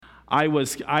I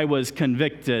was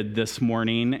convicted this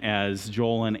morning as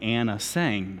Joel and Anna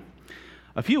sang.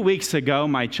 A few weeks ago,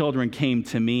 my children came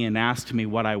to me and asked me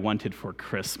what I wanted for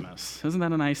Christmas. Isn't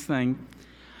that a nice thing?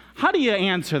 How do you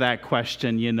answer that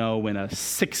question, when a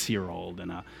 6-year-old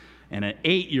and an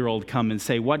 8-year-old come and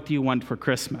say, what do you want for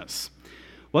Christmas?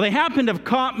 Well, they happened to have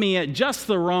caught me at just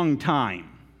the wrong time,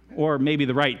 or maybe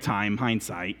the right time,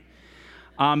 hindsight,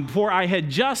 for I had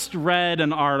just read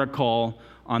an article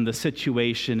on the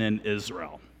situation in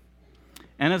Israel.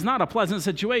 And it's not a pleasant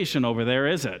situation over there,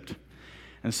 is it?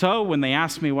 And so when they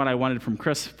asked me what I wanted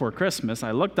for Christmas,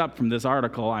 I looked up from this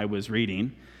article I was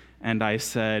reading, and I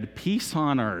said, peace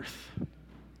on earth.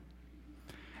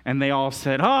 And they all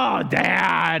said, oh,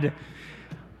 Dad.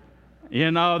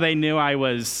 They knew I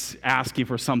was asking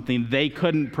for something they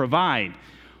couldn't provide.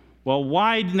 Well,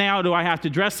 why now do I have to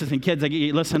address this? And kids,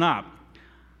 listen up.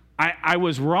 I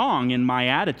was wrong in my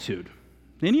attitude.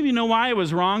 Any of you know why I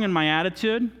was wrong in my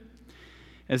attitude?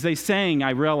 As they sang,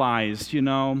 I realized,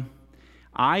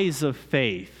 eyes of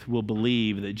faith will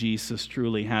believe that Jesus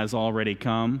truly has already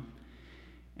come,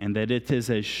 and that it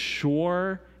is as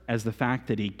sure as the fact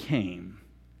that he came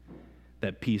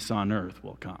that peace on earth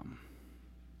will come.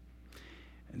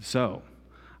 And so,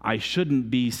 I shouldn't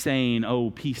be saying,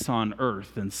 oh, peace on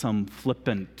earth in some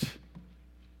flippant,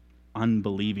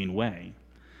 unbelieving way.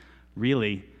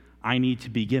 Really, I need to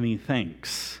be giving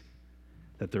thanks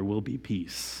that there will be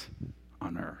peace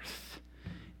on earth.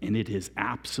 And it is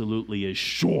absolutely as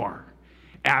sure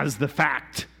as the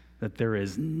fact that there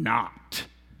is not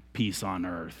peace on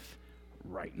earth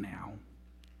right now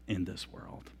in this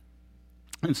world.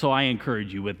 And so I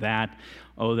encourage you with that,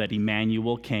 that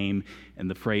Emmanuel came, and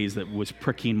the phrase that was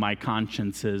pricking my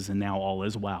conscience is, and now all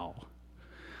is well.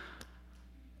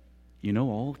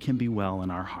 All can be well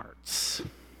in our hearts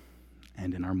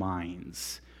and in our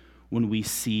minds when we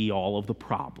see all of the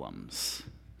problems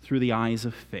through the eyes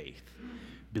of faith,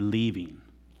 believing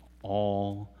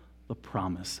all the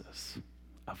promises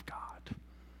of God.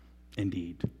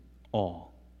 Indeed,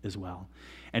 all is well.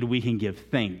 And we can give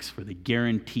thanks for the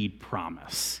guaranteed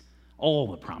promise, all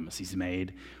the promise he's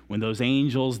made, when those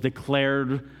angels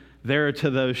declared there to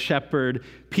the shepherd,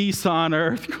 peace on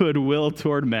earth, goodwill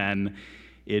toward men.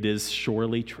 It is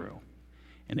surely true,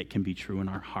 and it can be true in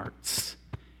our hearts,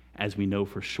 as we know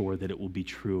for sure that it will be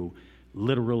true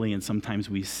literally, and sometimes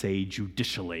we say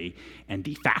judicially and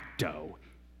de facto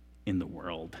in the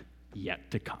world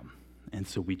yet to come. And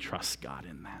so we trust God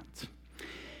in that.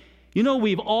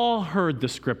 We've all heard the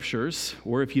scriptures,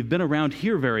 or if you've been around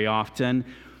here very often,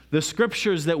 the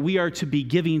scriptures that we are to be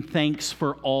giving thanks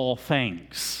for all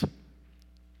things.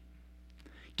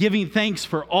 Giving thanks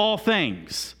for all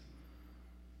things.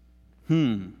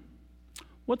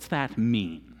 What's that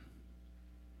mean?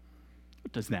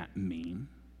 What does that mean?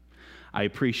 I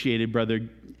appreciated Brother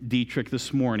Dietrich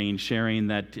this morning sharing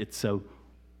that it's a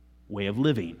way of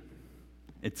living.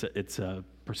 It's a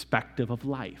perspective of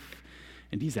life.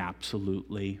 And he's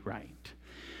absolutely right.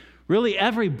 Really,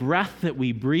 every breath that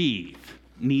we breathe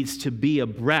needs to be a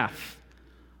breath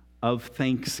of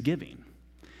thanksgiving.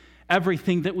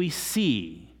 Everything that we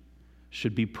see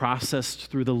should be processed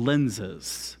through the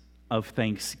lenses of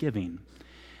thanksgiving.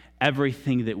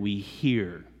 Everything that we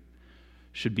hear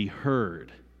should be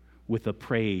heard with a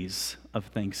praise of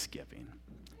thanksgiving.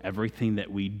 Everything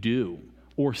that we do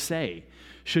or say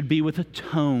should be with a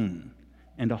tone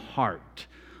and a heart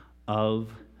of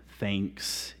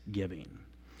thanksgiving.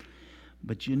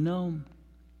 But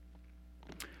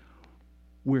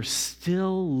we're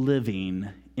still living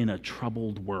in a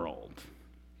troubled world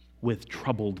with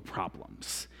troubled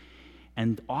problems.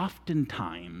 And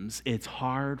oftentimes it's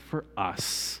hard for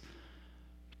us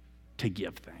to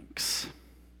give thanks.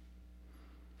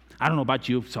 I don't know about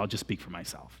you, so I'll just speak for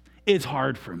myself. It's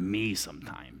hard for me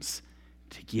sometimes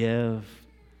to give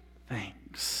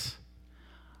thanks.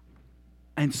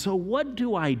 And so what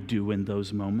do I do in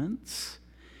those moments?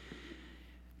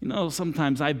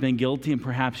 Sometimes I've been guilty, and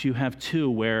perhaps you have too,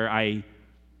 where I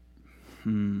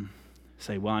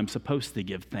say, well, I'm supposed to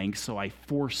give thanks, so I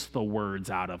force the words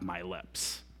out of my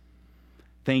lips.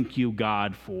 Thank you,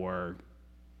 God, for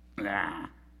I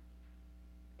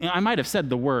might have said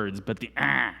the words, but the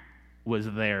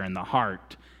was there in the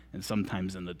heart and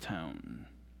sometimes in the tone.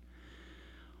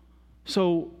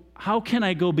 So how can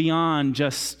I go beyond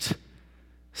just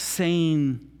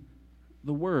saying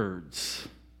the words,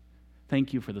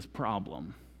 thank you for this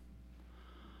problem?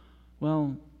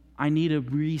 Well, I need a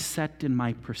reset in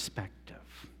my perspective.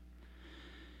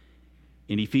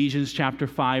 In Ephesians chapter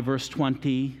 5, verse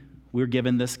 20, we're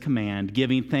given this command,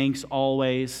 giving thanks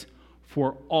always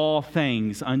for all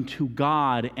things unto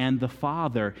God and the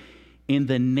Father in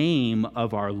the name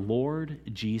of our Lord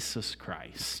Jesus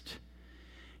Christ.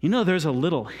 You know, there's a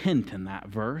little hint in that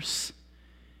verse.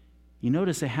 You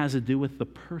notice it has to do with the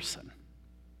person.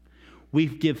 We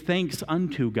give thanks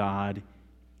unto God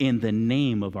in the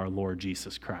name of our Lord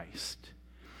Jesus Christ.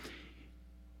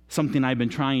 Something I've been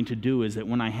trying to do is that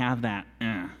when I have that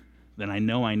I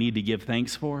know I need to give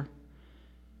thanks for,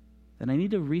 then I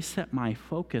need to reset my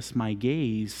focus, my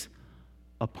gaze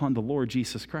upon the Lord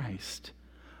Jesus Christ,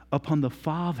 upon the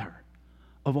Father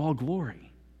of all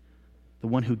glory, the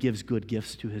one who gives good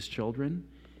gifts to his children.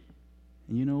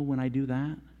 And you know, when I do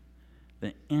that,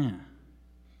 the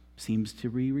seems to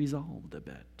be resolved a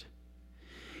bit.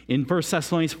 In 1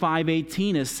 Thessalonians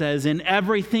 5:18, it says, "In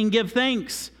everything give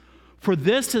thanks, for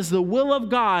this is the will of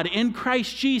God in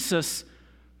Christ Jesus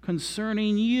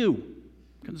concerning you,"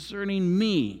 concerning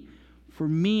me, for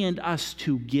me and us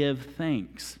to give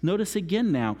thanks. Notice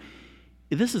again now,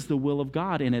 this is the will of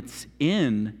God, and it's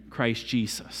in Christ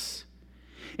Jesus.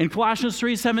 In Colossians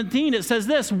 3:17, it says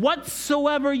this,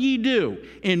 "Whatsoever ye do,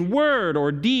 in word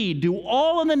or deed, do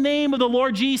all in the name of the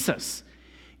Lord Jesus,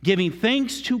 giving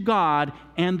thanks to God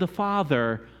and the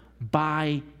Father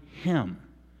by him."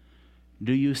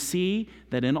 Do you see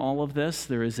that in all of this,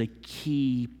 there is a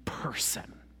key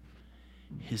person?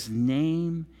 His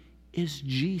name is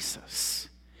Jesus.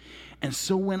 And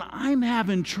so when I'm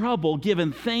having trouble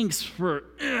giving thanks for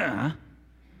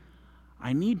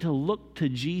I need to look to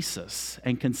Jesus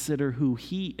and consider who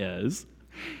he is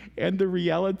and the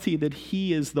reality that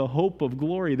he is the hope of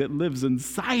glory that lives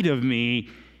inside of me.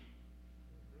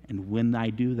 And when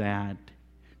I do that,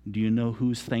 do you know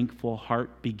whose thankful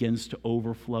heart begins to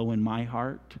overflow in my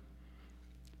heart?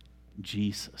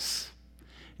 Jesus.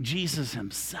 Jesus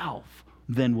himself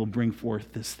then will bring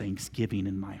forth this thanksgiving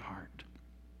in my heart.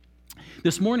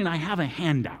 This morning I have a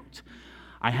handout.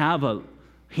 I have a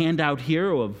handout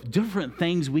here of different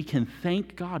things we can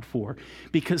thank God for.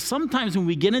 Because sometimes when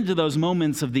we get into those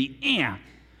moments of the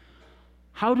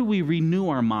how do we renew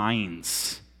our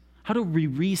minds? How do we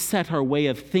reset our way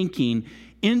of thinking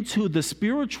into the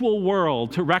spiritual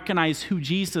world to recognize who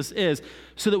Jesus is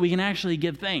so that we can actually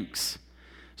give thanks?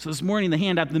 So this morning, the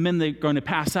handout the men they're going to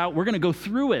pass out, we're going to go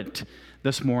through it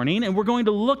this morning, and we're going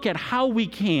to look at how we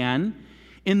can,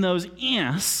 in those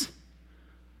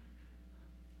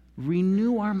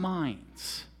renew our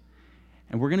minds.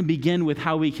 And we're going to begin with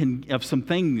how we can have some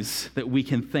things that we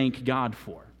can thank God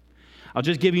for. I'll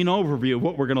just give you an overview of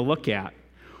what we're going to look at.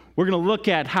 We're going to look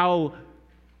at how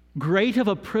great of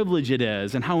a privilege it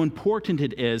is and how important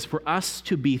it is for us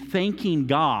to be thanking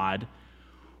God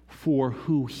for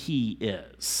who he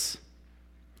is.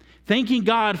 Thanking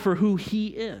God for who he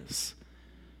is.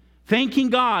 Thanking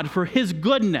God for his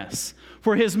goodness,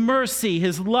 for his mercy,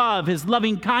 his love, his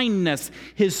loving kindness,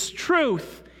 his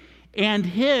truth, and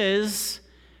his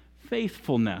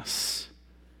faithfulness.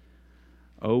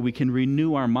 Oh, we can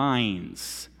renew our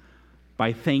minds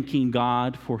by thanking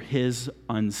God for his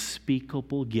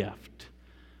unspeakable gift,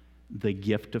 the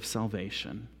gift of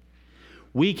salvation.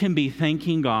 We can be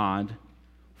thanking God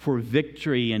for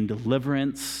victory and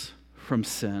deliverance from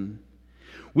sin.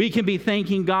 We can be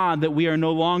thanking God that we are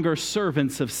no longer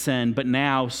servants of sin, but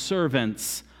now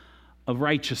servants of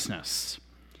righteousness.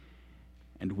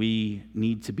 And we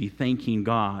need to be thanking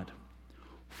God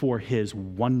for his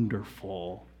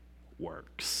wonderful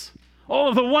works. All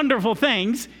of the wonderful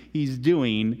things he's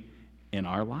doing in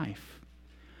our life.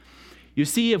 You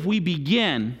see, if we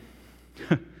begin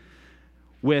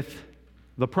with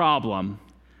the problem,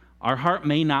 our heart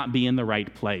may not be in the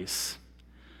right place.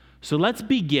 So let's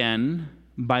begin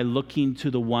by looking to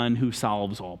the one who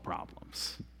solves all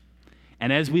problems.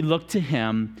 And as we look to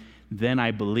him, then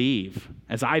I believe,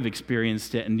 as I've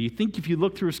experienced it, and you think if you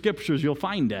look through scriptures, you'll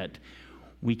find it,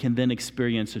 we can then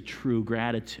experience a true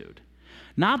gratitude.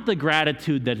 Not the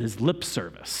gratitude that is lip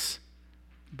service,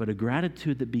 but a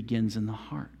gratitude that begins in the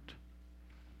heart.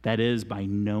 That is by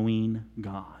knowing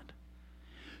God.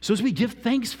 So as we give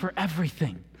thanks for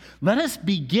everything, let us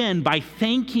begin by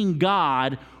thanking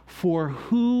God for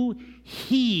who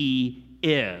he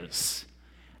is.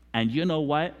 And you know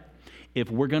what?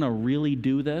 If we're going to really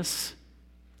do this,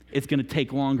 it's going to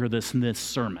take longer than this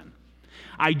sermon.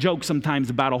 I joke sometimes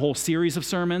about a whole series of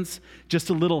sermons. Just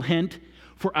a little hint.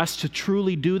 For us to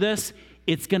truly do this,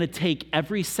 it's going to take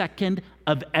every second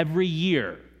of every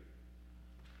year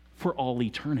for all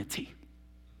eternity.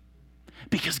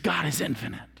 Because God is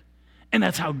infinite. And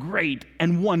that's how great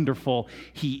and wonderful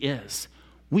he is.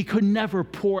 We could never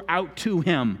pour out to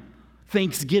him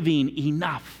thanksgiving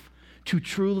enough to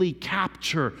truly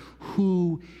capture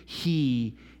who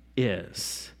he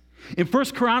is. In 1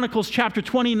 Chronicles chapter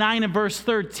 29 and verse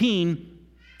 13,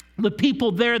 The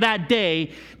people there that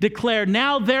day declared,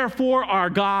 "Now therefore, our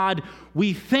God,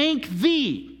 we thank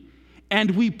thee,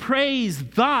 and we praise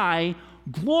thy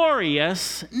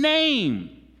glorious name."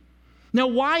 Now,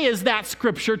 why is that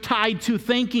scripture tied to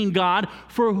thanking God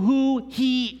for who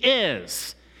he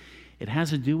is? It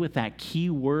has to do with that key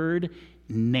word,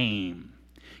 name.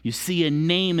 You see, a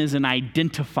name is an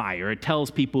identifier. It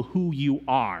tells people who you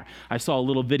are. I saw a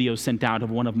little video sent out of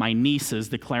one of my nieces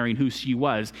declaring who she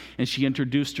was, and she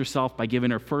introduced herself by giving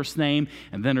her first name,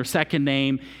 and then her second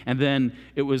name, and then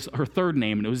it was her third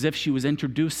name, and it was as if she was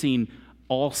introducing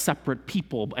all separate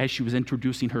people as she was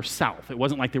introducing herself. It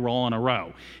wasn't like they were all in a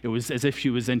row. It was as if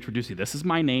she was introducing, "This is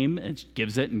my name," and she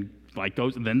gives it, and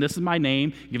goes, and then "This is my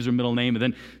name," gives her middle name, and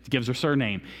then gives her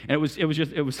surname. And it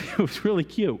was really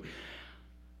cute.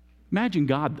 Imagine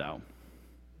God, though.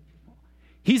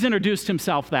 He's introduced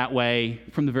himself that way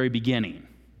from the very beginning.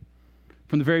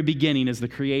 From the very beginning as the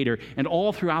creator. And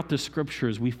all throughout the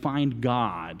scriptures, we find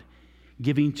God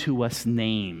giving to us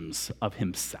names of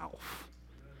himself.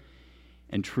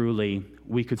 And truly,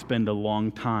 we could spend a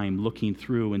long time looking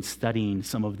through and studying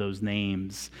some of those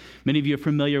names. Many of you are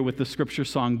familiar with the scripture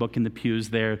songbook in the pews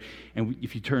there. And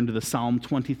if you turn to the Psalm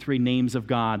 23, Names of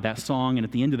God, that song, and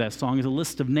at the end of that song is a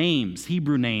list of names,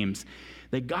 Hebrew names,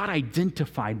 that God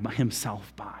identified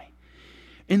himself by.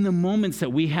 In the moments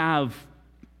that we have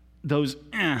those,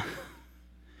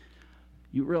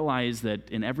 you realize that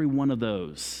in every one of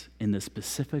those, in the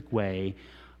specific way,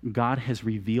 God has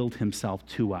revealed himself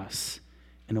to us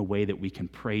in a way that we can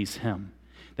praise him,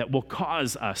 that will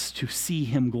cause us to see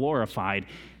him glorified,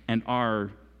 and our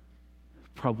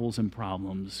troubles and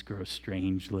problems grow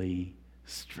strangely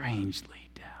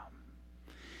dim.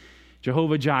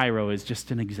 Jehovah Jireh is just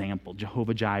an example.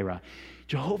 Jehovah Jireh.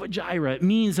 Jehovah Jireh, it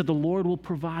means that the Lord will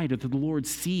provide, or that the Lord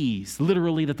sees,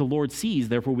 literally that the Lord sees.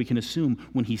 Therefore, we can assume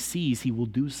when he sees, he will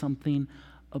do something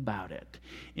about it.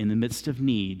 In the midst of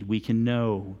need, we can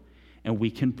know and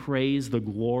we can praise the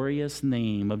glorious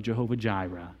name of Jehovah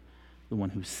Jireh, the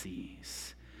one who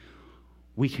sees.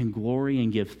 We can glory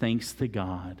and give thanks to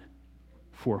God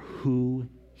for who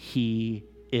he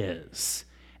is,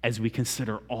 as we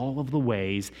consider all of the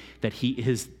ways that he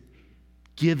has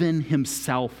given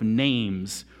himself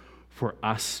names for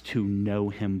us to know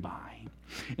him by.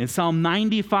 In Psalm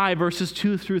 95, verses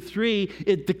 2 through 3,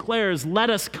 it declares, "Let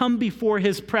us come before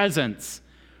his presence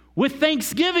with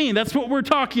thanksgiving." That's what we're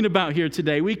talking about here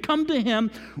today. We come to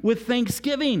him with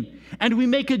thanksgiving, and we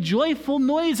make a joyful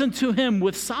noise unto him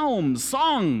with psalms,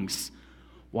 songs.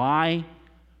 Why?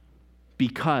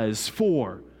 Because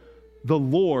for the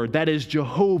Lord, that is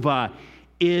Jehovah,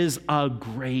 is a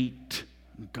great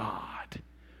God.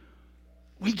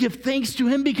 We give thanks to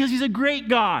him because he's a great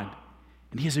God,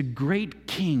 and he is a great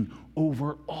king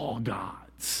over all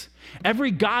gods. Every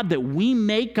god that we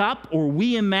make up or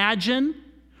we imagine,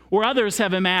 or others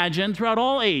have imagined throughout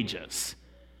all ages,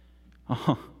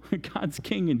 God's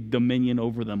king and dominion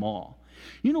over them all.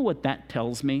 You know what that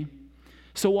tells me?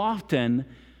 So often,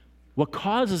 what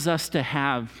causes us to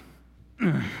have,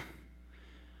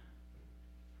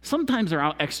 sometimes they're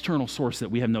out external sources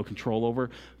that we have no control over,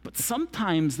 but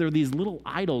sometimes they're these little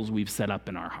idols we've set up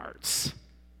in our hearts.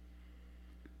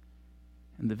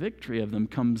 And the victory of them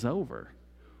comes over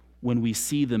when we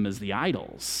see them as the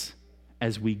idols,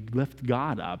 as we lift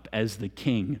God up as the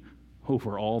king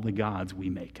over all the gods we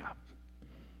make up.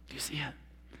 Do you see it?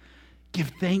 Give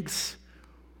thanks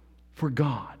for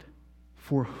God,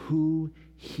 for who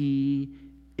he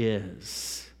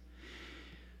is.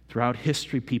 Throughout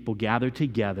history, people gather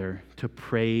together to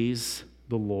praise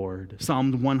the Lord.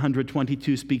 Psalm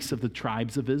 122 speaks of the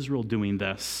tribes of Israel doing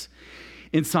this.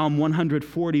 In Psalm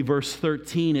 140, verse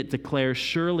 13, it declares,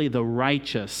 "Surely the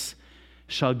righteous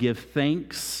shall give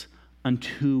thanks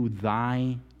unto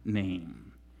thy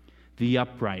name. The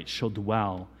upright shall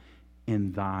dwell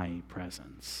in thy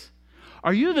presence."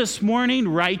 Are you this morning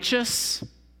righteous?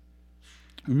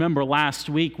 Remember last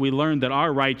week we learned that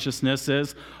our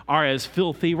righteousnesses are as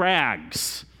filthy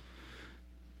rags.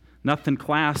 Nothing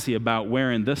classy about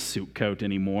wearing this suit coat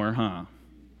anymore, huh?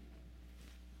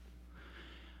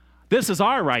 This is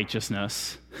our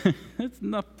righteousness. It's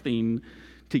nothing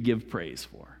to give praise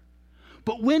for.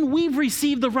 But when we've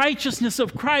received the righteousness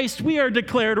of Christ, we are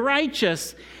declared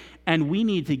righteous, and we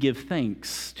need to give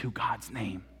thanks to God's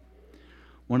name.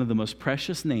 One of the most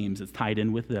precious names that's tied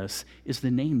in with this is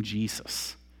the name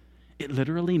Jesus. It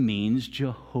literally means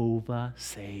Jehovah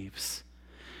saves.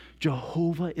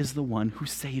 Jehovah is the one who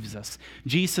saves us.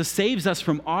 Jesus saves us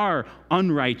from our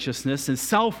unrighteousness and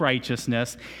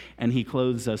self-righteousness, and he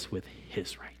clothes us with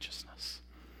his righteousness.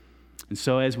 And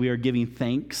so as we are giving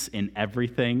thanks in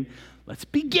everything, let's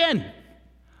begin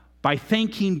by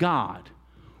thanking God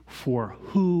for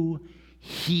who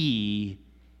he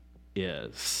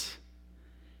is.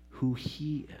 Who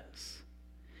he is.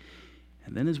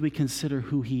 And then as we consider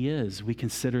who he is, we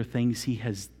consider things he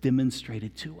has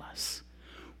demonstrated to us,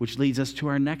 which leads us to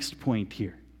our next point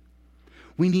here.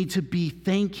 We need to be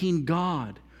thanking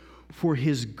God for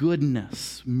his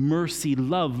goodness, mercy,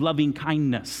 love, loving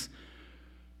kindness,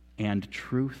 and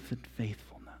truth and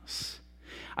faithfulness.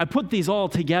 I put these all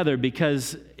together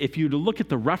because if you look at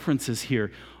the references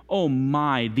here, oh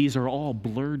my, these are all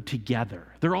blurred together.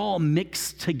 They're all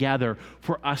mixed together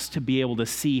for us to be able to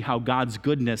see how God's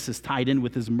goodness is tied in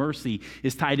with his mercy,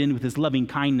 is tied in with his loving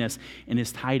kindness, and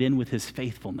is tied in with his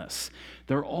faithfulness.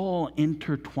 They're all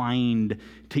intertwined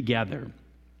together.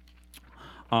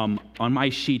 On my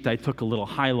sheet, I took a little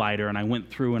highlighter and I went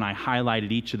through and I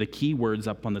highlighted each of the keywords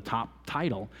up on the top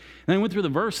title. And I went through the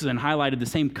verses and highlighted the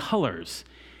same colors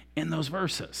in those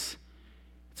verses.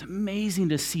 It's amazing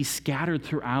to see scattered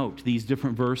throughout these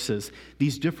different verses,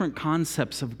 these different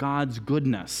concepts of God's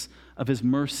goodness, of his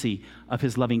mercy, of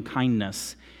his loving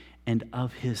kindness, and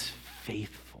of his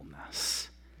faithfulness.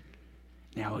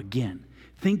 Now again,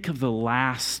 think of the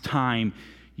last time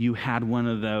you had one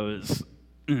of those,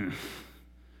 and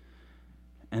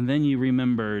then you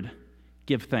remembered,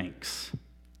 give thanks.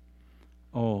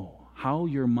 Oh, how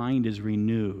your mind is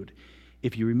renewed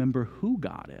if you remember who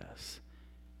God is.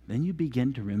 Then you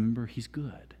begin to remember he's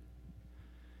good.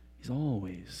 He's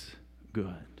always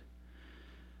good.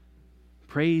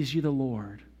 Praise ye the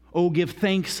Lord. Oh, give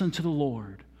thanks unto the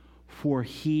Lord, for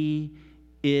he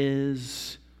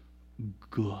is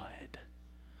good.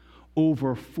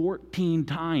 Over 14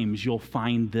 times you'll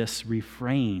find this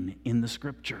refrain in the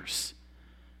scriptures,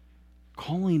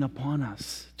 calling upon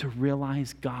us to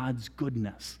realize God's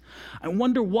goodness. I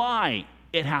wonder why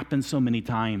it happens so many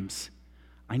times.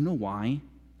 I know why.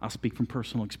 I'll speak from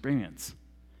personal experience.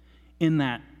 In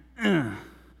that,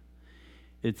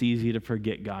 it's easy to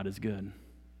forget God is good,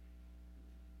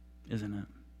 isn't it?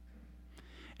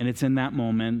 And it's in that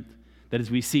moment that as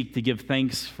we seek to give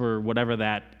thanks for whatever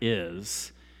that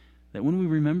is, that when we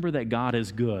remember that God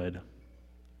is good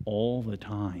all the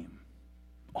time,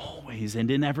 always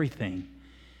and in everything,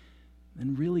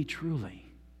 then really, truly,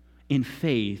 in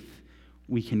faith,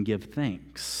 we can give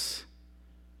thanks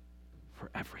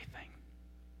for everything.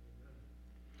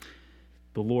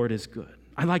 The Lord is good.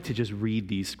 I like to just read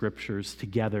these scriptures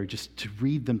together, just to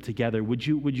read them together. Would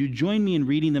you join me in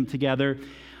reading them together?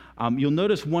 You'll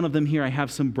notice one of them here, I have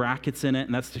some brackets in it,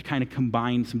 and that's to kind of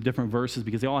combine some different verses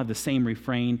because they all have the same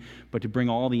refrain, but to bring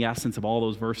all the essence of all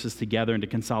those verses together and to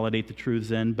consolidate the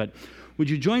truths in. But would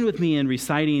you join with me in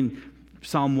reciting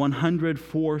Psalm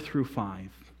 104 through 5?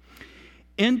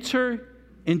 Enter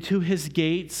into his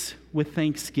gates with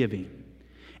thanksgiving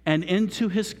and into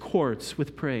his courts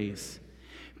with praise.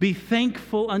 Be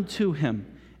thankful unto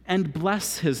him and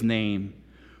bless his name,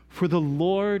 for the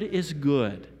Lord is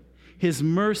good. His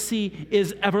mercy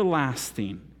is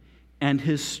everlasting, and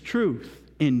his truth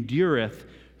endureth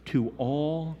to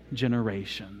all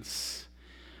generations.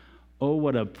 Oh,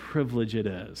 what a privilege it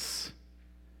is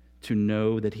to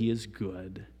know that he is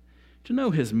good, to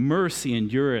know his mercy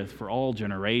endureth for all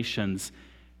generations,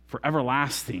 for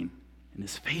everlasting, and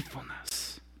his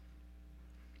faithfulness.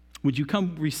 Would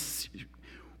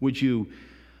you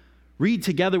read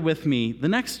together with me the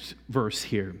next verse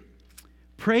here?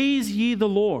 Praise ye the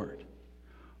Lord.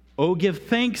 O give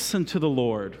thanks unto the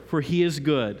Lord, for he is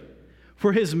good,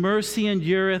 for his mercy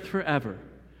endureth forever.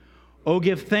 O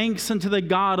give thanks unto the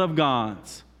God of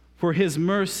gods, for his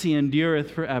mercy endureth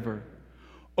forever.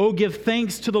 O give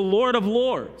thanks to the Lord of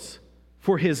lords,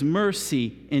 for his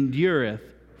mercy endureth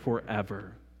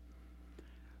forever.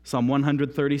 Psalm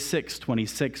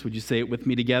 136:26, would you say it with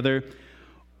me together?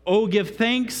 O give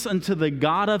thanks unto the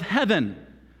God of heaven,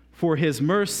 for his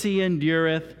mercy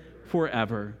endureth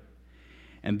forever.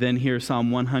 And then here, Psalm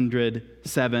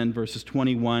 107, verses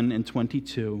 21 and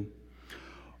 22.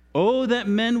 Oh, that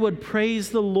men would praise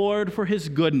the Lord for his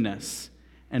goodness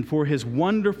and for his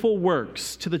wonderful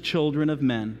works to the children of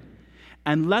men.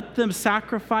 And let them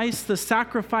sacrifice the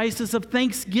sacrifices of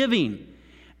thanksgiving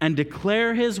and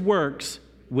declare his works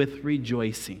with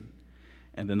rejoicing.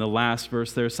 And then the last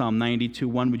verse there, Psalm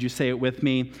 92:1, would you say it with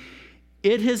me?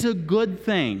 It is a good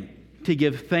thing to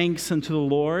give thanks unto the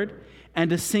Lord and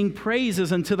to sing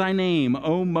praises unto thy name,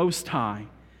 O Most High,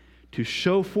 to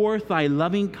show forth thy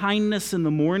loving kindness in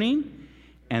the morning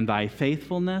and thy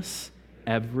faithfulness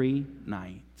every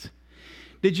night.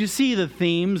 Did you see the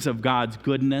themes of God's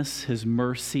goodness, his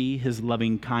mercy, his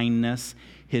loving kindness,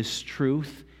 his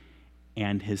truth,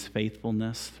 and his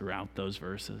faithfulness throughout those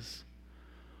verses?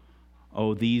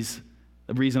 Oh, these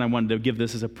The reason I wanted to give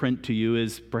this as a print to you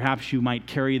is perhaps you might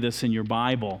carry this in your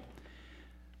Bible.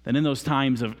 That in those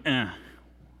times of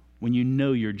when you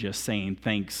know you're just saying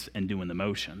thanks and doing the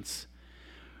motions,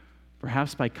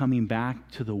 perhaps by coming back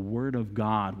to the Word of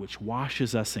God, which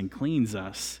washes us and cleans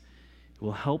us, it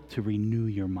will help to renew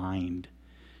your mind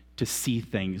to see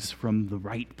things from the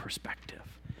right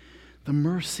perspective. The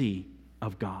mercy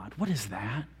of God. What is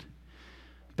that?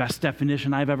 Best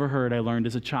definition I've ever heard I learned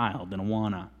as a child in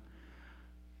Awana.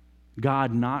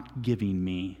 God not giving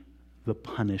me the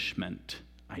punishment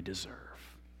I deserve.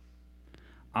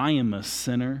 I am a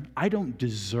sinner. I don't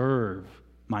deserve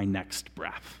my next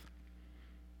breath.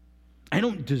 I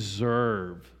don't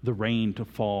deserve the rain to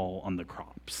fall on the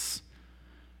crops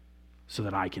so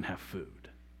that I can have food.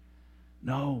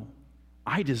 No,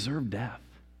 I deserve death.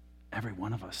 Every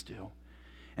one of us do.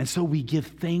 And so we give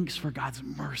thanks for God's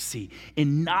mercy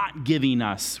in not giving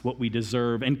us what we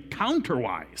deserve. And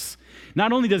counterwise,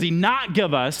 not only does he not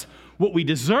give us what we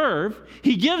deserve,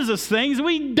 he gives us things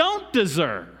we don't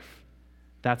deserve.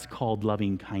 That's called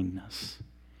loving kindness.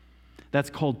 That's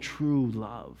called true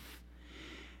love.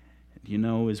 You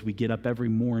know, as we get up every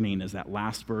morning, as that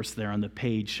last verse there on the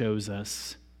page shows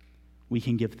us, we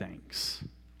can give thanks.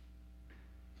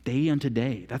 Day unto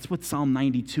day. That's what Psalm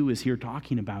 92 is here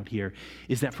talking about here,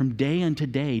 is that from day unto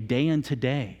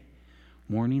day,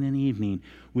 morning and evening,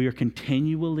 we are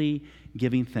continually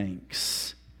giving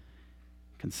thanks,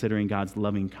 considering God's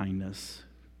loving kindness,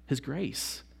 his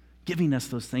grace, giving us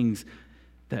those things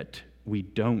that we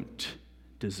don't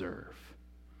deserve.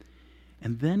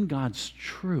 And then God's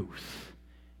truth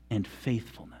and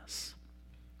faithfulness.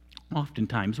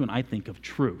 Oftentimes when I think of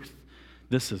truth,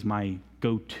 this is my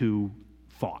go-to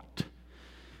thought,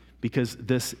 because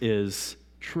this is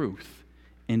truth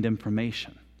and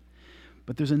information.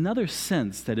 But there's another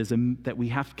sense that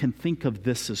we can think of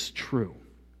this as true.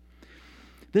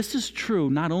 This is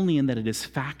true not only in that it is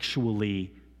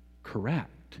factually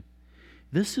correct.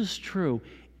 This is true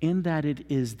in that it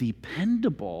is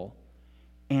dependable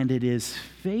and it is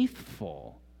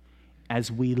faithful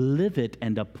as we live it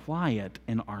and apply it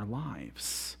in our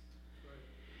lives.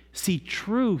 See,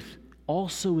 truth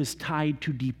also is tied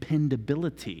to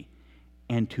dependability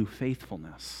and to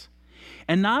faithfulness.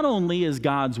 And not only is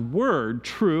God's word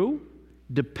true,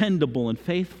 dependable, and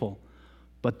faithful,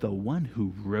 but the one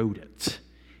who wrote it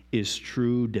is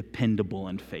true, dependable,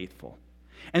 and faithful.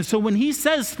 And so when he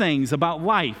says things about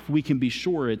life, we can be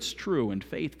sure it's true and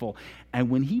faithful. And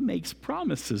when he makes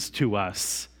promises to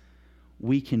us,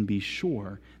 we can be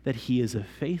sure that he is a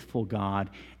faithful God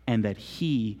and that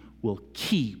he will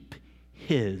keep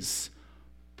his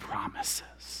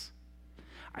promises.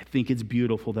 I think it's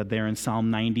beautiful that there in Psalm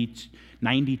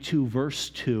 92 verse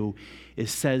 2, it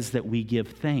says that we give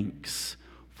thanks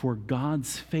for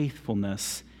God's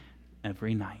faithfulness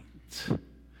every night.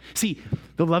 See,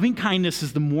 the loving kindness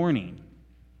is the morning.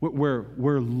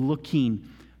 We're looking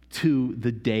to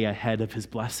the day ahead of his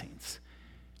blessings.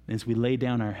 And as we lay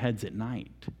down our heads at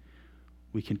night,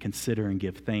 we can consider and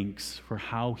give thanks for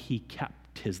how he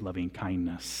kept his loving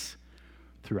kindness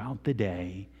throughout the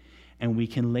day, and we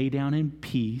can lay down in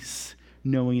peace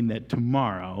knowing that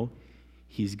tomorrow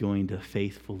he's going to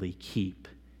faithfully keep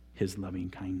his loving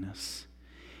kindness.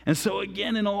 And so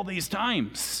again, in all these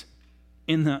times,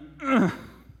 in the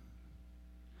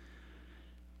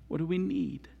what do we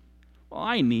need? Well,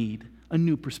 I need a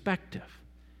new perspective.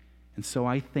 And so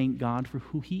I thank God for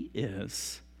who he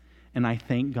is, and I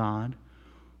thank God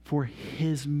for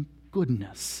his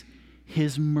goodness,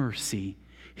 his mercy,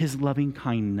 his loving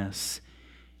kindness,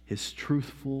 his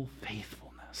truthful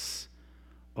faithfulness.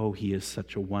 Oh, he is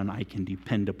such a one I can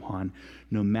depend upon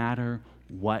no matter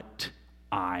what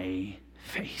I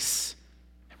face.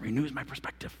 It renews my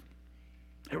perspective.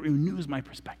 It renews my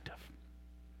perspective.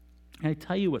 And I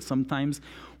tell you what, sometimes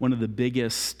one of the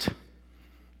biggest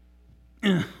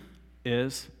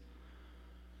is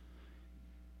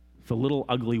the little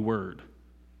ugly word.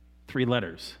 3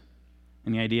 letters.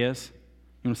 Any ideas?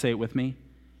 You want to say it with me?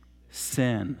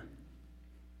 Sin.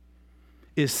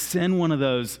 Is sin one of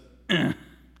those?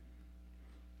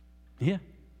 Yeah,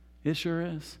 it sure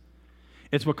is.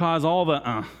 It's what causes all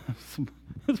the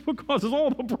it's what causes all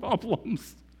the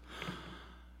problems.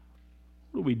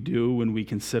 What do we do when we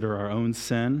consider our own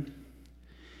sin?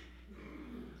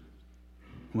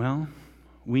 Well,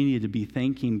 we need to be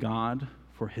thanking God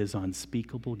for his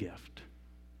unspeakable gift.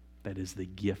 That is the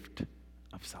gift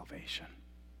of salvation.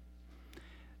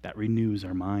 That renews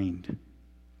our mind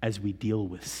as we deal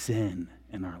with sin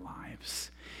in our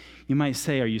lives. You might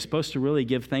say, are you supposed to really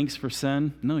give thanks for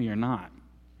sin? No, you're not.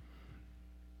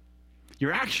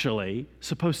 You're actually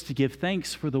supposed to give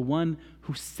thanks for the one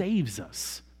who saves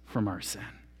us from our sin.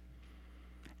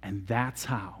 And that's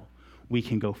how we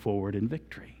can go forward in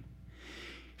victory.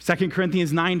 2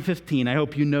 Corinthians 9:15, I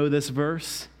hope you know this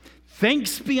verse.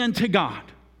 Thanks be unto God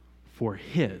for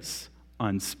his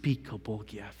unspeakable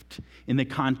gift. In the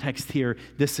context here,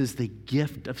 this is the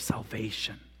gift of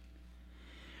salvation.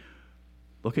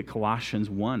 Look at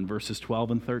Colossians 1, verses 12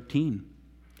 and 13.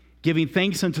 Giving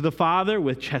thanks unto the Father,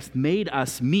 which hath made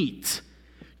us meet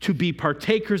to be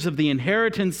partakers of the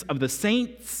inheritance of the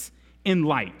saints in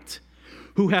light,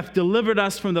 who hath delivered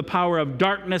us from the power of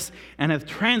darkness and hath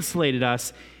translated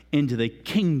us into the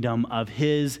kingdom of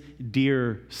his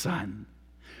dear Son.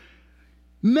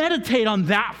 Meditate on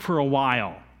that for a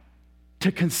while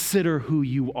to consider who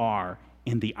you are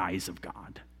in the eyes of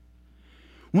God.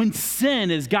 When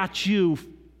sin has got you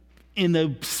in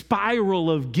the spiral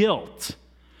of guilt,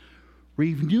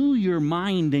 renew your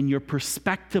mind and your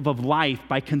perspective of life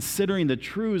by considering the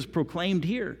truths proclaimed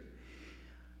here.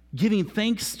 Giving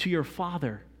thanks to your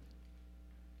Father.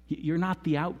 You're not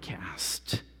the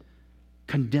outcast,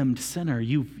 condemned sinner.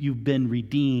 You've been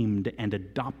redeemed and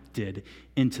adopted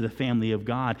into the family of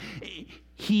God.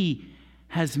 He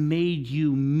has made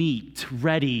you meet,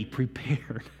 ready,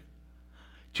 prepared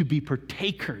to be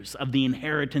partakers of the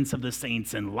inheritance of the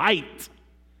saints in light.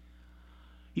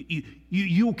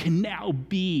 You can now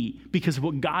be, because of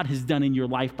what God has done in your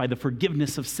life by the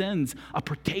forgiveness of sins, a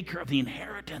partaker of the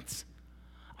inheritance.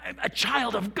 A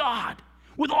child of God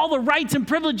with all the rights and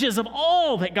privileges of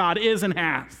all that God is and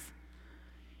has.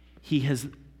 He has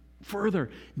further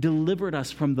delivered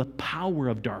us from the power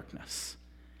of darkness.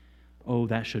 Oh,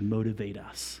 that should motivate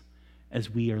us as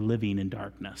we are living in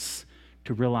darkness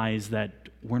to realize that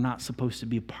we're not supposed to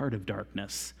be a part of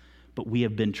darkness, but we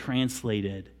have been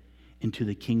translated into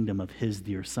the kingdom of his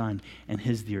dear Son, and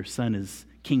his dear Son's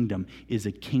kingdom is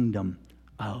a kingdom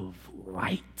of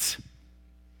light.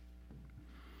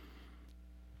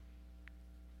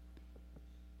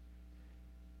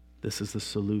 This is the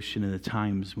solution in the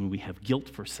times when we have guilt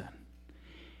for sin.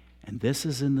 And this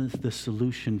is in the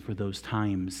solution for those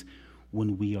times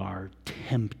when we are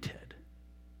tempted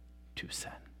to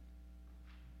sin.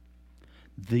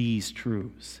 These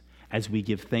truths, as we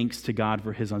give thanks to God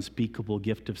for his unspeakable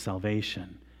gift of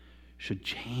salvation, should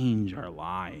change our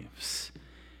lives.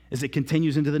 As it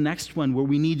continues into the next one, where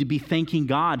we need to be thanking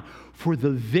God for the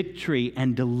victory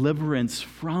and deliverance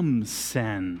from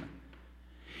sin.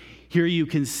 Here you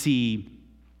can see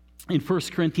in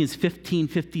 1 Corinthians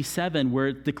 15:57, where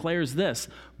it declares this,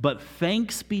 but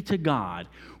thanks be to God,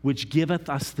 which giveth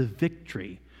us the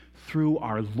victory through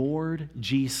our Lord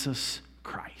Jesus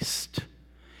Christ.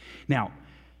 Now,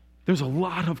 there's a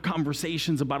lot of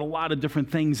conversations about a lot of different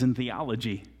things in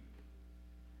theology.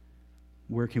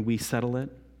 Where can we settle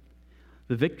it?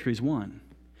 The victory's won.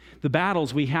 The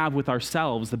battles we have with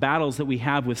ourselves, the battles that we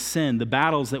have with sin, the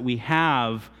battles that we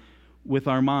have with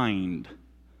our mind,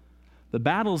 the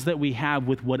battles that we have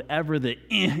with whatever the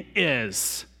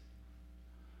is,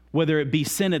 whether it be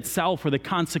sin itself or the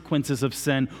consequences of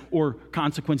sin or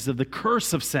consequences of the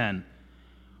curse of sin,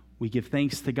 we give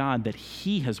thanks to God that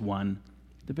he has won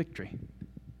the victory.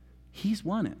 He's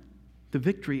won it. The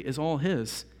victory is all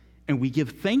his, and we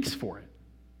give thanks for it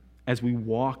as we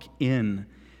walk in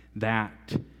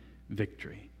that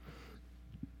victory.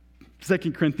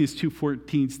 2 Corinthians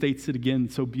 2:14 states it again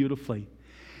so beautifully.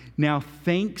 Now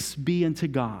thanks be unto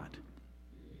God,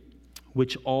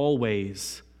 which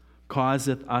always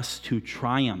causeth us to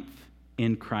triumph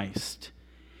in Christ,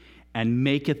 and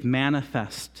maketh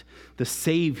manifest the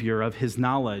Savior of his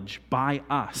knowledge by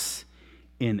us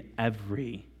in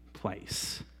every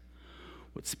place.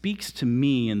 What speaks to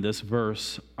me in this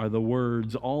verse are the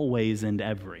words always and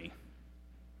every.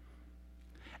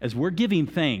 As we're giving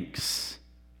thanks,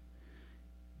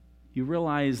 you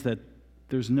realize that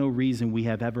there's no reason we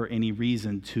have ever any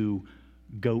reason to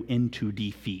go into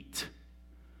defeat.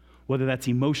 Whether that's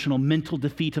emotional, mental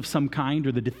defeat of some kind,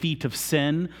 or the defeat of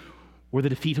sin, or the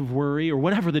defeat of worry, or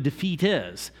whatever the defeat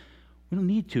is. We don't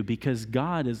need to, because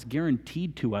God has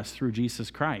guaranteed to us through Jesus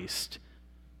Christ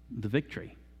the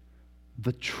victory,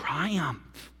 the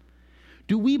triumph.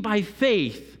 Do we by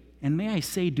faith, and may I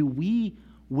say, do we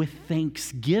with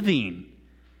thanksgiving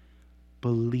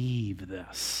believe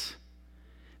this?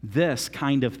 This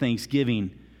kind of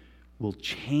thanksgiving will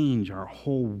change our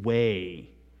whole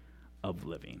way of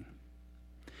living.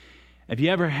 Have you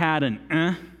ever had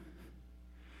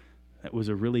that was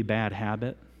a really bad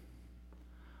habit?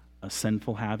 A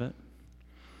sinful habit?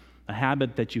 A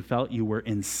habit that you felt you were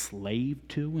enslaved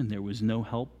to and there was no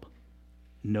help,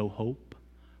 no hope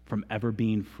from ever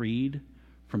being freed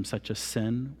from such a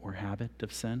sin or habit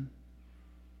of sin?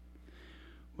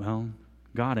 Well,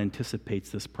 God anticipates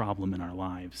this problem in our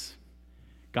lives.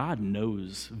 God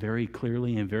knows very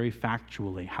clearly and very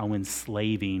factually how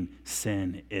enslaving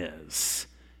sin is.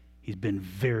 He's been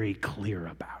very clear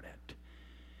about it.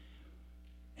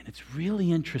 And it's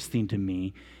really interesting to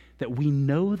me that we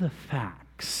know the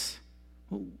facts.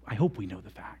 Well, I hope we know the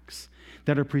facts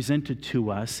that are presented to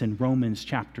us in Romans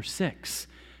chapter 6,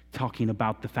 talking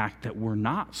about the fact that we're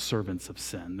not servants of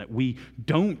sin, that we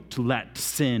don't let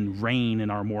sin reign in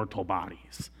our mortal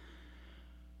bodies.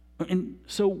 And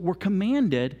so we're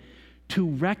commanded to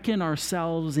reckon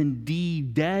ourselves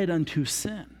indeed dead unto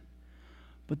sin.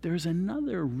 But there's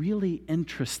another really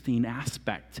interesting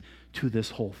aspect to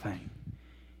this whole thing,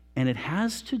 and it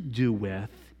has to do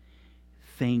with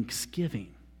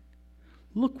thanksgiving.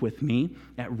 Look with me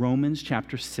at Romans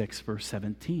chapter 6, verse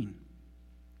 17.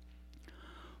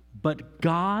 But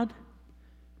God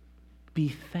be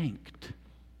thanked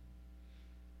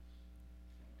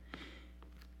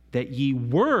that ye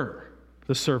were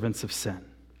the servants of sin,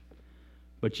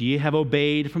 but ye have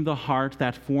obeyed from the heart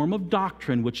that form of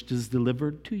doctrine which is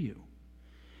delivered to you.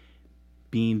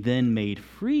 Being then made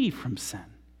free from sin,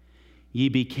 ye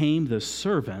became the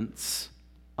servants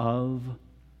of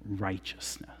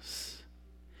righteousness.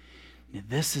 Now,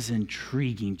 this is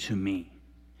intriguing to me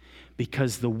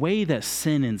because the way that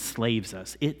sin enslaves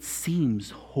us, it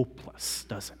seems hopeless,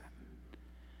 doesn't it?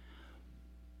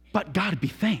 But God be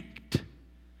thanked.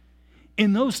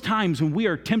 In those times when we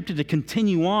are tempted to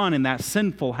continue on in that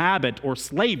sinful habit or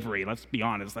slavery, let's be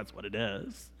honest, that's what it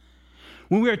is.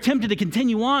 When we are tempted to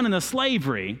continue on in the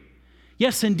slavery,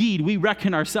 yes, indeed, we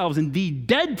reckon ourselves indeed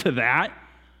dead to that,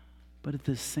 but at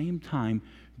the same time,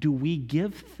 do we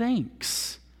give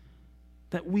thanks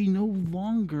that we no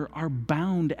longer are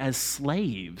bound as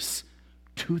slaves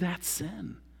to that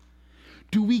sin?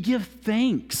 Do we give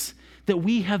thanks that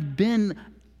we have been,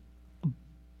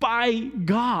 by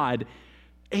God,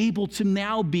 able to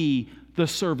now be the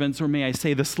servants, or may I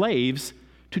say the slaves,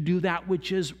 to do that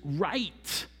which is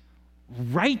right,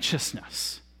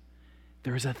 righteousness?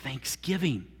 There is a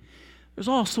thanksgiving. There's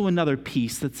also another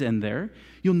piece that's in there.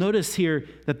 You'll notice here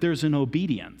that there's an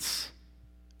obedience.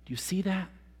 Do you see that?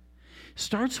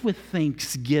 Starts with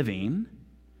thanksgiving,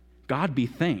 God be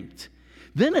thanked.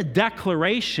 Then a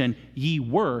declaration, ye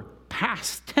were,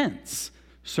 past tense,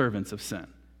 servants of sin.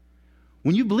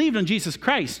 When you believed in Jesus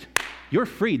Christ, you're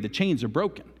freed. The chains are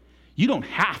broken. You don't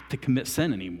have to commit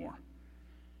sin anymore.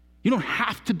 You don't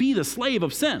have to be the slave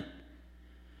of sin.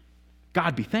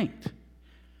 God be thanked.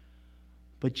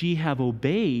 But ye have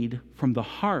obeyed from the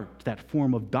heart that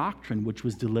form of doctrine which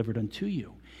was delivered unto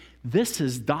you. This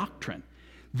is doctrine.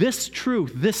 This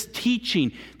truth, this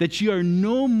teaching that you are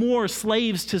no more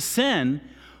slaves to sin,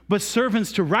 but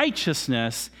servants to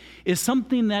righteousness, is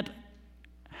something that,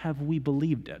 have we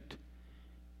believed it?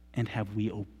 And have we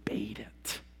obeyed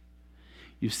it?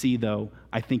 You see, though,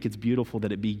 I think it's beautiful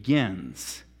that it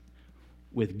begins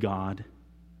with God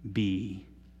be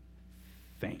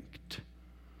thanked.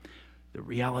 The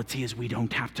reality is we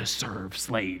don't have to serve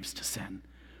slaves to sin.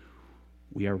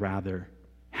 We are rather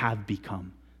have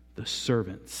become the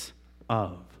servants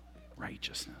of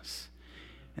righteousness.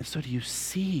 And so do you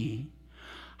see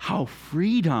how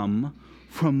freedom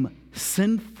from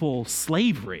sinful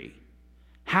slavery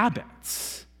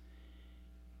habits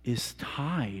is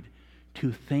tied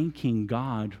to thanking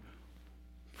God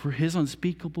for his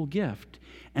unspeakable gift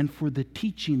and for the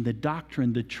teaching, the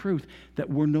doctrine, the truth that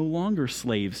we're no longer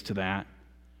slaves to that.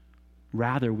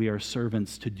 Rather, we are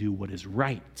servants to do what is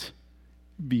right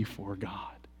before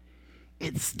God.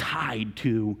 It's tied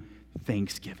to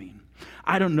thanksgiving.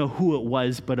 I don't know who it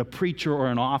was, but a preacher or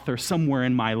an author somewhere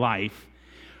in my life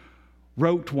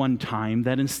wrote one time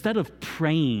that instead of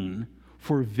praying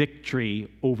for victory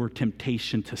over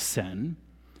temptation to sin,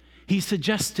 he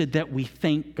suggested that we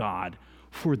thank God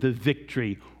for the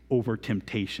victory over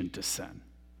temptation to sin.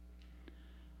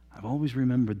 I've always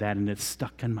remembered that, and it's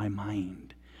stuck in my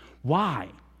mind. Why?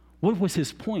 What was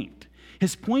his point?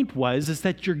 His point is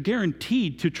that you're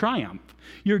guaranteed to triumph.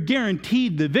 You're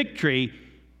guaranteed the victory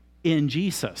in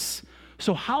Jesus.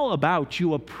 So how about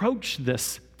you approach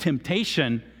this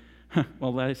temptation?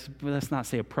 Well, let's not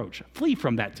say approach. Flee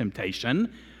from that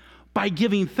temptation by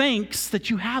giving thanks that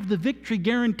you have the victory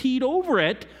guaranteed over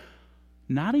it,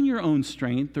 not in your own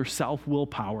strength or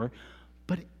self-willpower,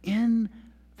 but in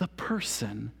the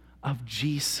person of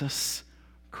Jesus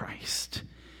Christ.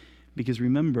 Because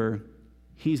remember,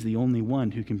 he's the only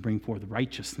one who can bring forth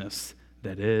righteousness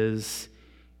that is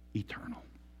eternal.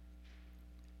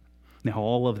 Now,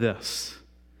 all of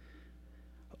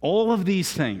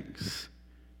these things,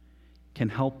 can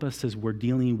help us as we're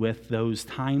dealing with those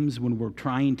times when we're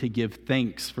trying to give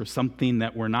thanks for something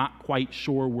that we're not quite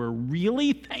sure we're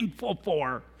really thankful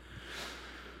for,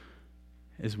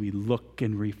 as we look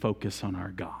and refocus on our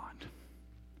God.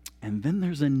 And then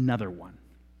there's another one.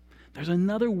 There's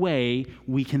another way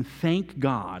we can thank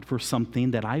God for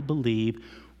something that I believe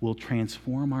will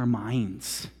transform our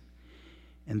minds.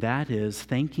 And that is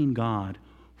thanking God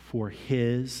for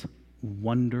his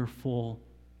wonderful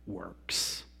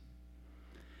works.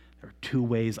 There are two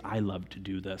ways I love to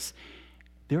do this.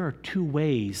 There are two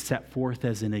ways set forth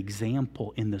as an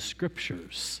example in the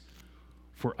scriptures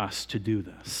for us to do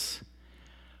this.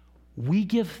 We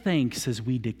give thanks as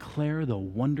we declare the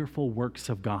wonderful works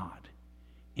of God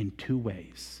in two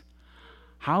ways.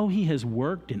 How he has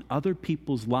worked in other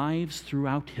people's lives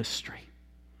throughout history,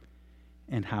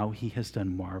 and how he has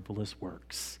done marvelous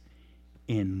works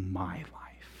in my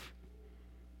life.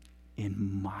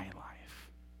 In my life.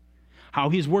 How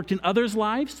he's worked in others'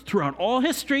 lives throughout all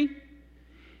history,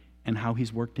 and how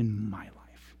he's worked in my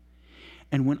life.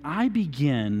 And when I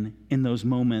begin in those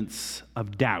moments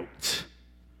of doubt,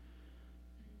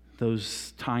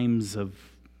 those times of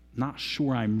not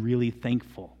sure I'm really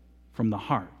thankful from the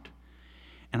heart,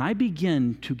 and I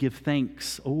begin to give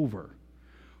thanks over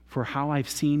for how I've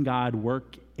seen God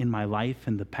work in my life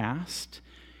in the past,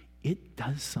 it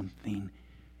does something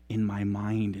in my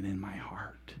mind and in my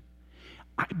heart.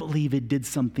 I believe it did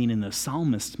something in the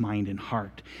psalmist's mind and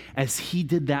heart as he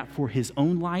did that for his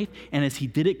own life and as he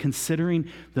did it considering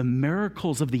the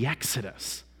miracles of the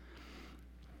Exodus.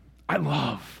 I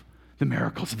love the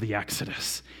miracles of the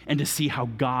Exodus and to see how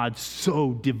God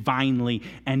so divinely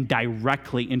and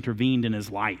directly intervened in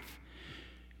his life.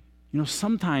 You know,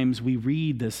 sometimes we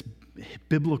read this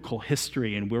biblical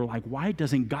history and we're like, why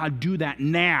doesn't God do that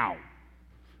now?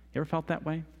 You ever felt that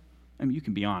way? I mean, you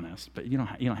can be honest, but you don't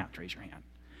have to raise your hand.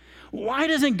 Why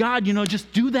doesn't God,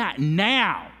 just do that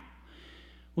now?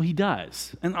 Well, he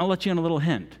does. And I'll let you in a little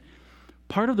hint.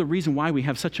 Part of the reason why we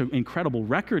have such an incredible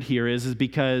record here is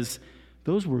because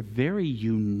those were very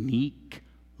unique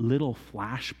little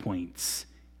flashpoints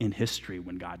in history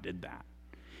when God did that.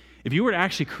 If you were to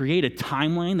actually create a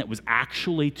timeline that was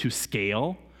actually to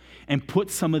scale and put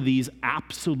some of these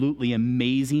absolutely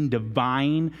amazing,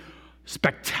 divine,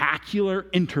 spectacular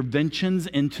interventions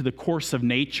into the course of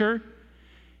nature,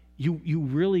 you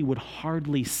really would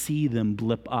hardly see them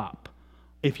blip up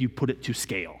if you put it to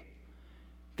scale.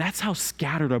 That's how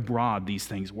scattered abroad these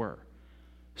things were.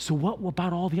 So what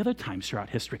about all the other times throughout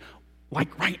history?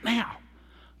 Like right now,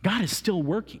 God is still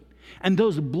working. And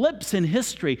those blips in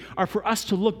history are for us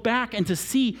to look back and to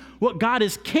see what God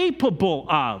is capable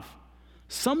of.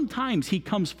 Sometimes he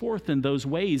comes forth in those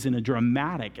ways in a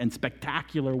dramatic and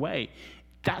spectacular way.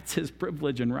 That's his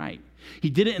privilege and right.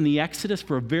 He did it in the Exodus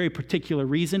for a very particular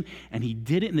reason, and he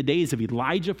did it in the days of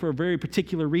Elijah for a very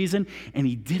particular reason, and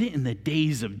he did it in the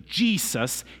days of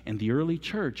Jesus and the early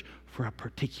church for a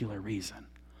particular reason.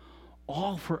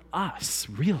 All for us,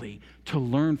 really, to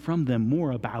learn from them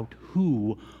more about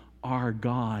who our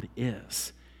God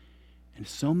is. And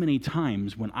so many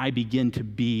times when I begin to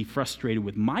be frustrated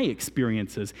with my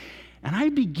experiences, and I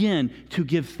begin to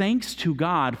give thanks to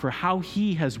God for how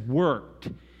he has worked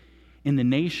in the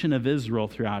nation of Israel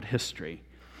throughout history.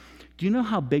 Do you know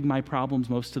how big my problems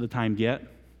most of the time get?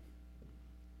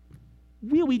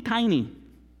 Really tiny.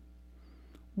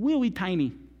 Really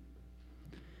tiny.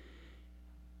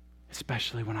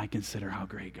 Especially when I consider how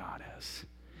great God is.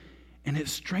 And it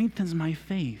strengthens my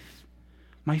faith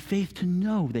to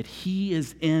know that he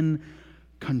is in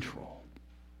control.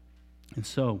 And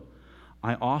so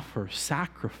I offer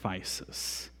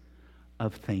sacrifices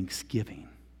of thanksgiving.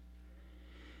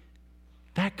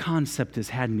 That concept has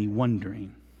had me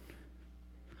wondering,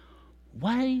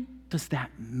 what does that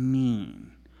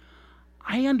mean?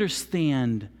 I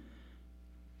understand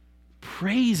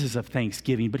praises of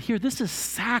thanksgiving, but here this is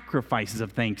sacrifices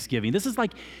of thanksgiving. This is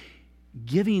like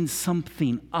giving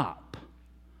something up.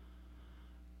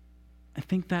 I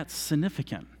think that's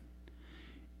significant,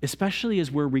 especially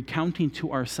as we're recounting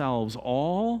to ourselves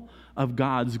all of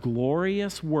God's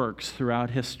glorious works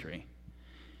throughout history.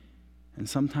 And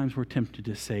sometimes we're tempted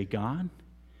to say, God,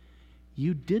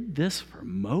 you did this for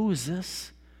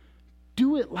Moses.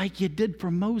 Do it like you did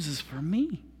for Moses for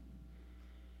me.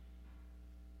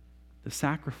 The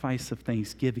sacrifice of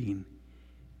thanksgiving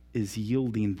is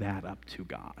yielding that up to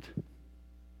God.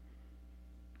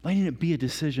 Letting it be a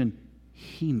decision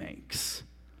he makes.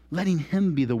 Letting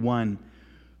him be the one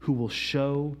who will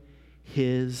show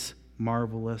his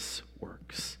marvelous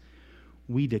works.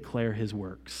 We declare his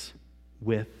works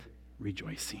with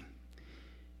rejoicing.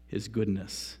 His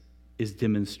goodness is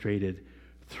demonstrated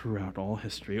throughout all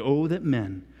history. Oh, that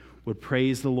men would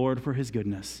praise the Lord for his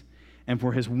goodness and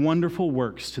for his wonderful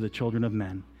works to the children of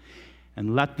men.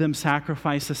 And let them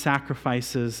sacrifice the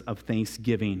sacrifices of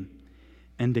thanksgiving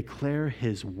and declare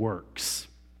his works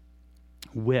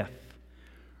with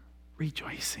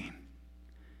rejoicing.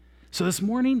 So this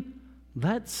morning,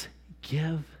 let's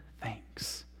give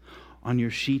thanks. On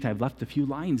your sheet, I've left a few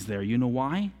lines there. You know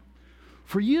why?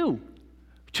 For you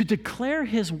to declare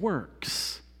his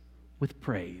works with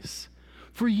praise.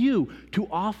 For you to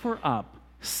offer up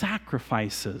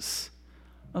sacrifices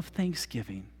of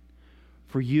thanksgiving.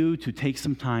 For you to take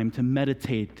some time to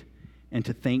meditate and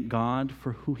to thank God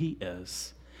for who he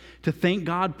is. To thank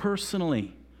God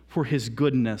personally for his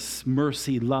goodness,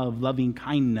 mercy, love, loving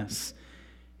kindness,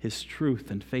 his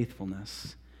truth and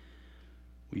faithfulness.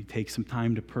 We take some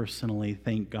time to personally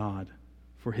thank God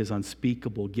for his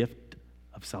unspeakable gift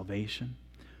of salvation.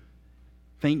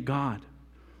 Thank God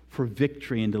for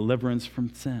victory and deliverance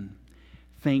from sin.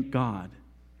 Thank God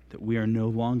that we are no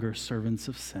longer servants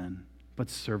of sin, but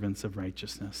servants of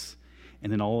righteousness.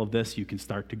 And in all of this, you can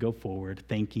start to go forward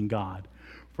thanking God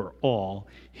for all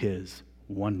his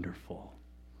wonderful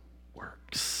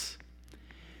works.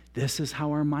 This is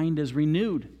how our mind is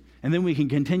renewed. And then we can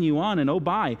continue on, and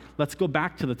let's go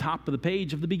back to the top of the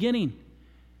page of the beginning.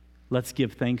 Let's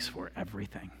give thanks for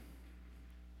everything.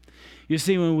 You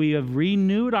see, when we have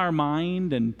renewed our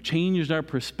mind and changed our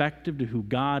perspective to who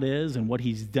God is and what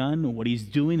he's done and what he's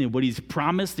doing and what he's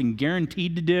promised and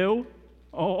guaranteed to do,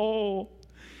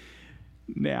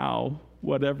 now,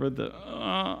 whatever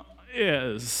the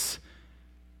is,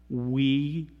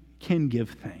 we can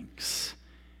give thanks.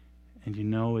 And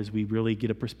as we really get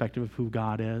a perspective of who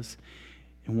God is,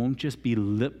 it won't just be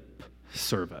lip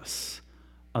service,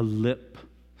 a lip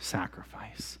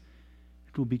sacrifice.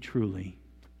 It will be truly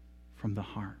from the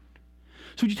heart.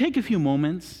 So would you take a few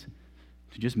moments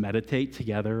to just meditate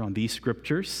together on these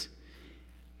scriptures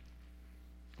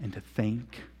and to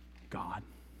thank God?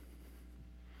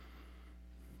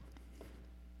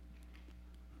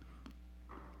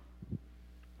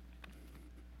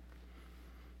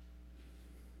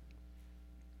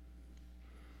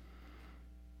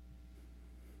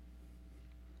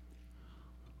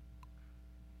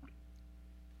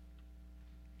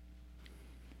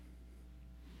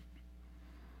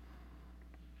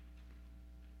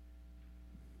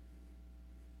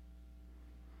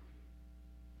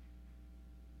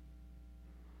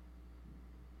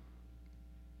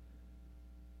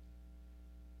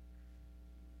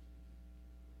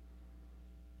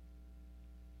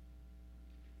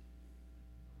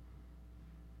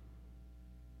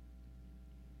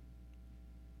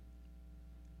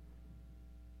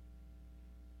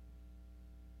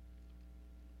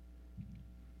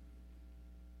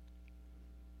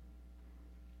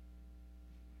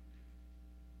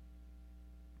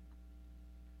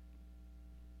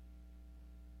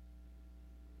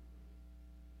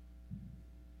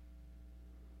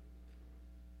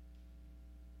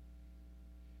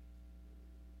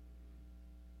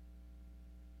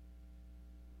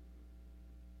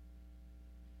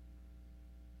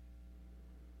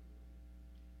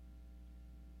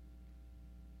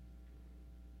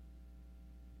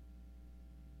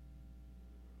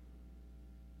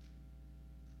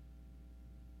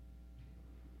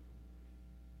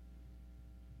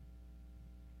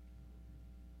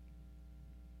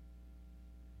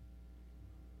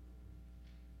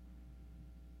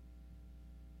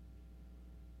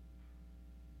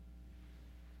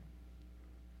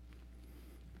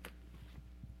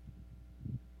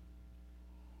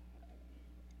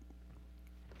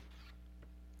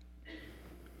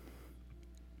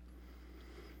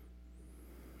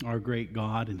 Our great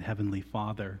God and Heavenly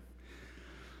Father,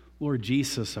 Lord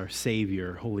Jesus, our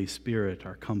Savior, Holy Spirit,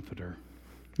 our Comforter,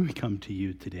 we come to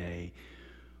you today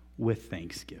with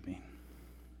thanksgiving.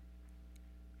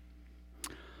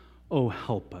 Oh,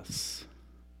 help us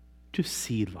to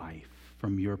see life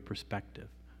from your perspective.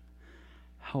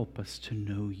 Help us to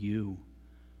know you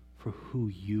for who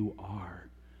you are,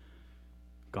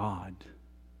 God,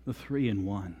 the three in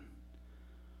one.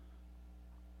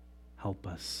 Help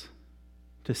us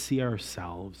to see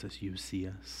ourselves as you see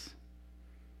us.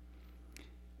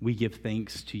 We give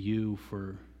thanks to you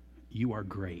for you are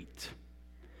great.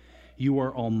 You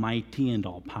are almighty and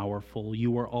all-powerful.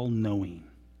 You are all-knowing.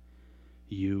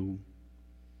 You,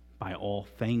 by all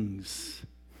things,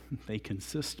 they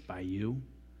consist by you.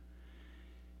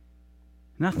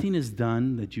 Nothing is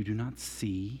done that you do not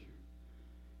see.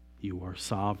 You are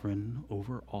sovereign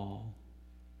over all.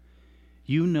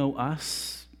 You know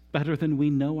us better than we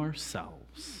know ourselves.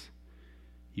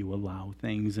 You allow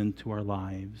things into our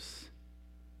lives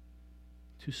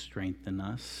to strengthen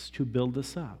us, to build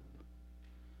us up.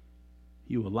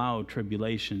 You allow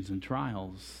tribulations and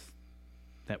trials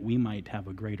that we might have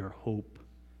a greater hope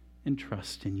and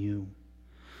trust in you.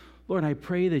 Lord, I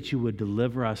pray that you would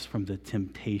deliver us from the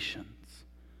temptations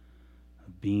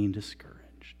of being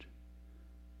discouraged.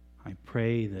 I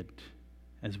pray that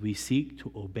as we seek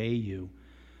to obey you,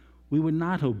 we would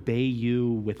not obey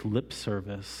you with lip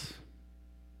service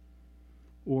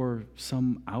or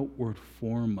some outward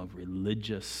form of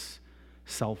religious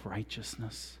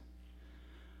self-righteousness,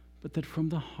 but that from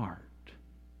the heart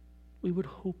we would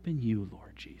hope in you,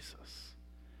 Lord Jesus.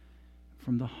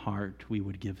 From the heart we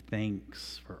would give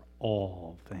thanks for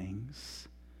all things.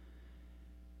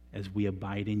 As we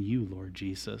abide in you, Lord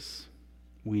Jesus,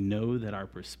 we know that our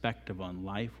perspective on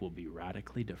life will be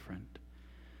radically different.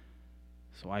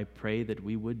 So I pray that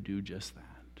we would do just that.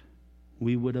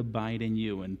 We would abide in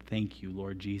you, and thank you,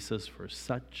 Lord Jesus, for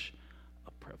such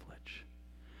a privilege.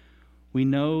 We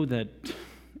know that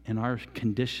in our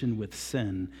condition with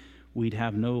sin, we'd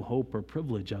have no hope or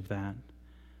privilege of that.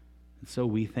 And so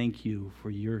we thank you for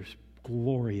your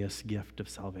glorious gift of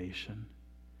salvation.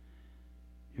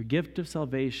 Your gift of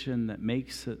salvation that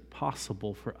makes it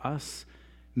possible for us,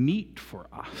 meet for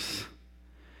us,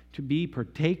 to be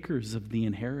partakers of the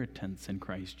inheritance in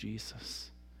Christ Jesus.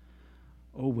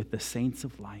 Oh, with the saints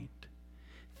of light.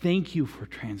 Thank you for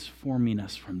transforming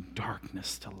us from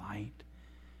darkness to light.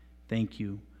 Thank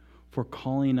you for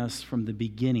calling us from the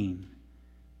beginning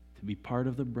to be part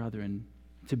of the brethren,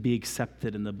 to be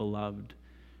accepted in the beloved,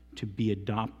 to be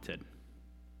adopted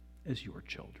as your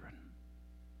children.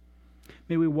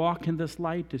 May we walk in this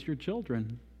light as your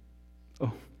children.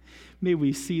 Oh, may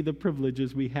we see the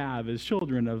privileges we have as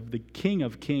children of the King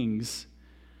of Kings,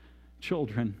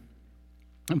 children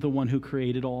of the one who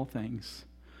created all things,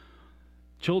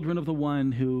 children of the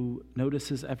one who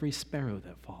notices every sparrow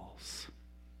that falls.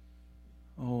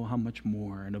 Oh, how much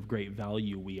more and of great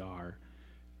value we are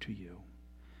to you.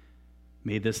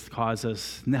 May this cause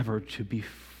us never to be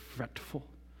fretful,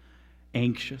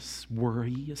 anxious,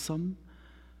 worrisome,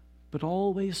 but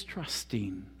always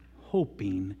trusting,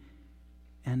 hoping,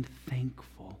 and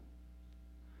thankful.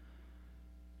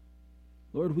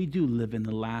 Lord, we do live in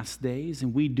the last days,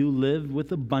 and we do live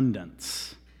with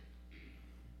abundance.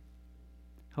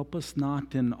 Help us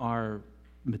not in our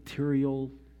material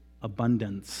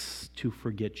abundance to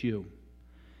forget you.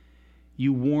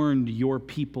 You warned your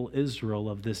people Israel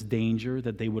of this danger,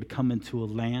 that they would come into a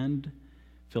land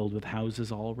filled with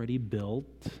houses already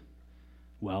built,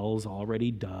 wells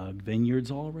already dug,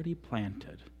 vineyards already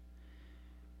planted,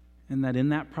 and that in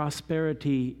that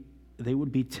prosperity they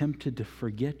would be tempted to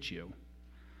forget you.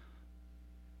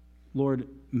 Lord,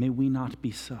 may we not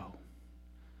be so,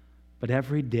 but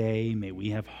every day may we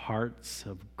have hearts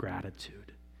of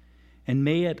gratitude, and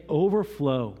may it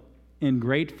overflow in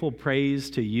grateful praise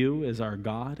to you as our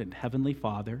God and Heavenly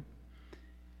Father,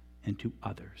 and to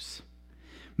others.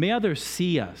 May others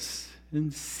see us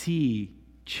and see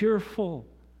cheerful,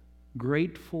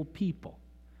 grateful people.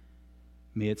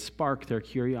 May it spark their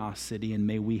curiosity, and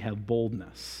may we have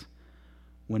boldness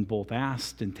when both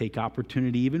asked and take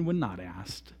opportunity, even when not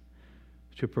asked,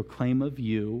 to proclaim of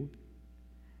you,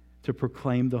 to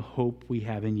proclaim the hope we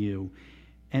have in you,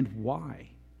 and why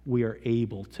we are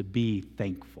able to be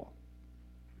thankful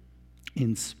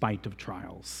in spite of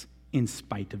trials, in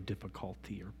spite of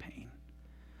difficulty or pain.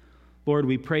 Lord,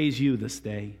 we praise you this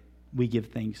day. We give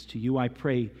thanks to you. I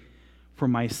pray for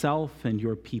myself and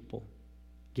your people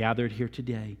gathered here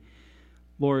today.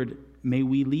 Lord, may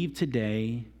we leave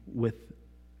today with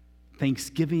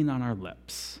thanksgiving on our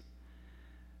lips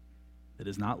that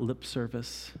is not lip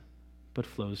service, but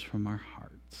flows from our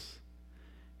hearts.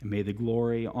 And may the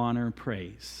glory, honor, and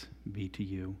praise be to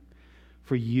you.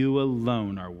 For you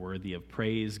alone are worthy of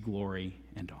praise, glory,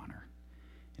 and honor.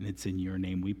 And it's in your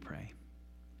name we pray.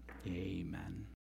 Amen.